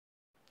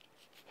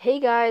Hey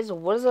guys,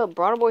 what is up?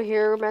 Boy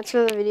here, back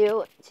to another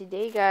video.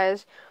 Today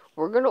guys,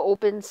 we're gonna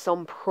open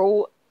some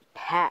pro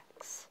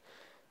packs.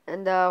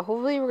 And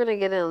hopefully we're gonna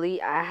get an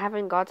elite. I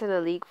haven't gotten an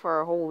elite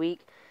for a whole week.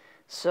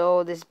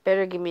 So this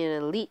better give me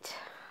an elite.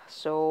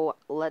 So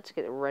let's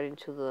get right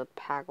into the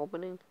pack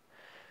opening.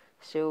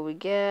 So we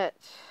get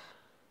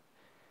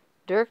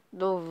Dirk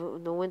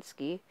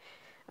Nowitzki.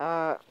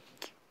 Uh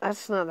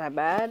that's not that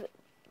bad.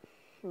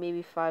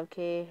 Maybe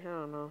 5k, I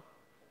don't know.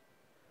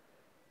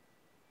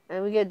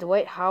 And we get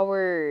Dwight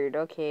Howard.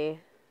 Okay,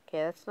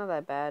 that's not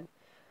that bad.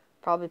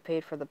 Probably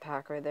paid for the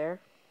pack right there.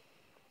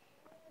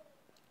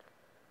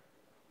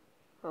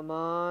 Come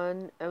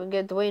on. And we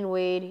get Dwayne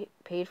Wade. He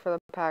paid for the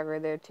pack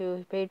right there too.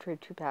 He paid for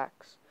 2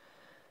 packs.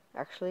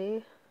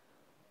 Actually.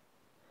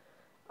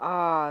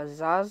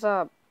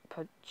 Zaza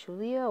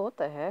Pachulia? What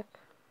the heck?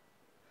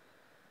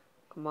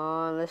 Come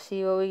on, let's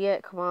see what we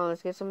get. Come on,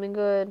 let's get something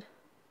good.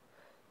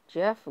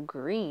 Jeff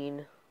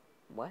Green.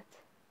 What?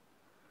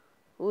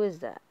 Who is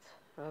that?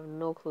 I have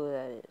no clue who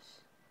that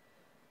is.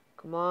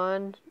 Come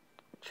on.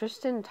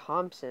 Tristan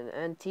Thompson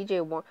and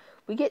TJ Warren.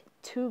 We get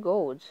 2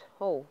 golds.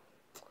 Oh.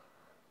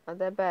 Not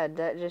that bad.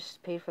 That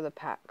just paid for the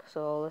pack.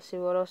 So let's see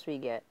what else we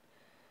get.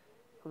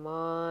 Come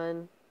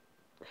on.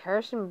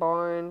 Harrison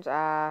Barnes.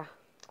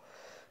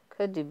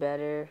 Could do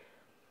better.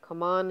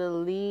 Come on,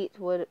 elite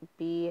would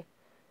be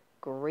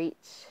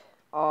great.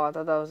 Oh, I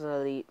thought that was an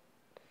elite.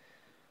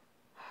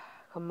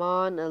 Come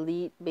on,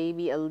 elite,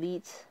 baby,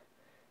 elite.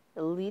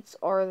 Elites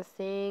are the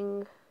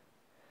thing.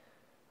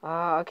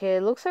 Okay,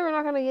 it looks like we're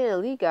not gonna get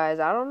elite,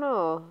 guys. I don't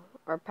know.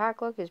 Our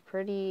pack luck is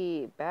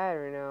pretty bad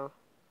right now.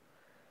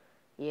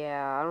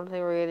 Yeah, I don't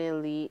think we're getting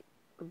elite.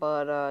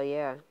 But,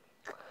 yeah.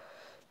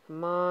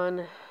 Come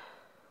on.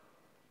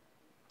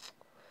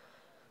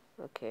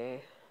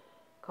 Okay.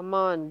 Come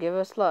on, give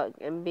us luck.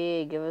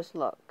 NBA, give us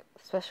luck.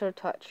 Special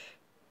touch.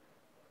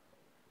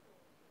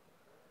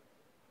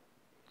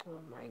 Oh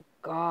my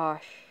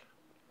gosh.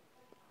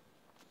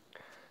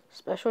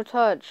 Special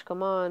touch,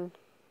 come on.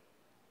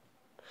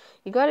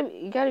 You gotta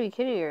be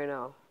kidding me right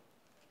now.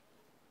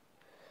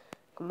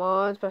 Come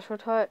on, special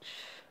touch.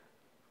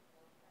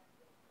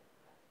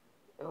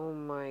 Oh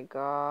my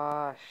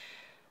gosh.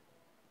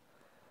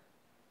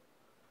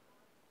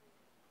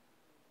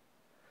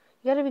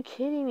 You gotta be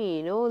kidding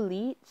me. No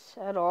elites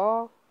at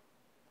all.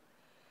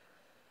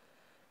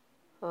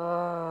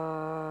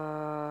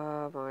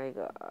 Oh my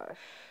gosh.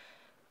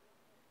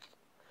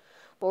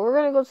 Well, we're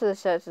gonna go to the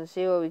sets and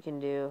see what we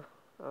can do.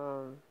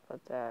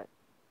 Put that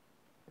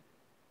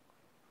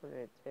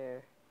right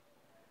there.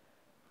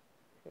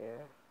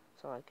 Yeah,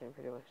 that's all I can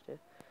pretty much do.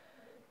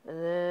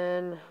 And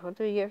then, what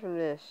do we get from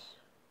this?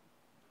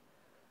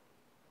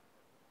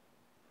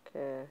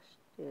 Okay, let's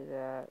do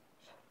that.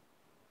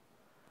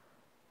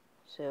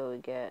 See what we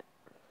get.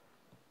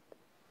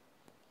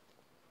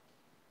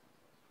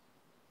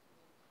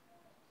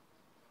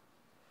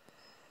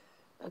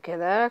 Okay,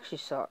 that actually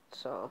sucked,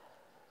 so.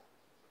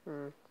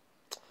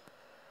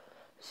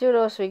 See what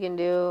else we can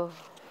do.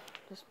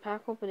 This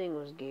pack opening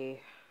was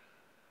gay.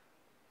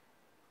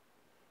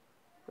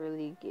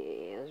 Really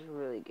gay. It was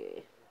really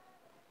gay.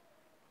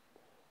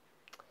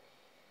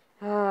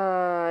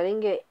 I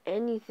didn't get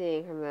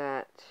anything from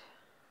that.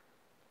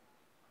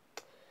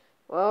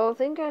 Well,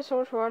 thank you guys so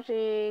much for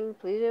watching.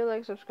 Please do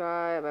like,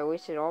 subscribe. I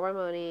wasted all my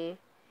money.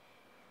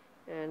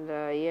 And,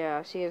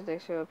 yeah, see you guys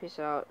next video. Peace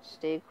out.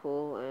 Stay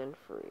cool and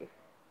free.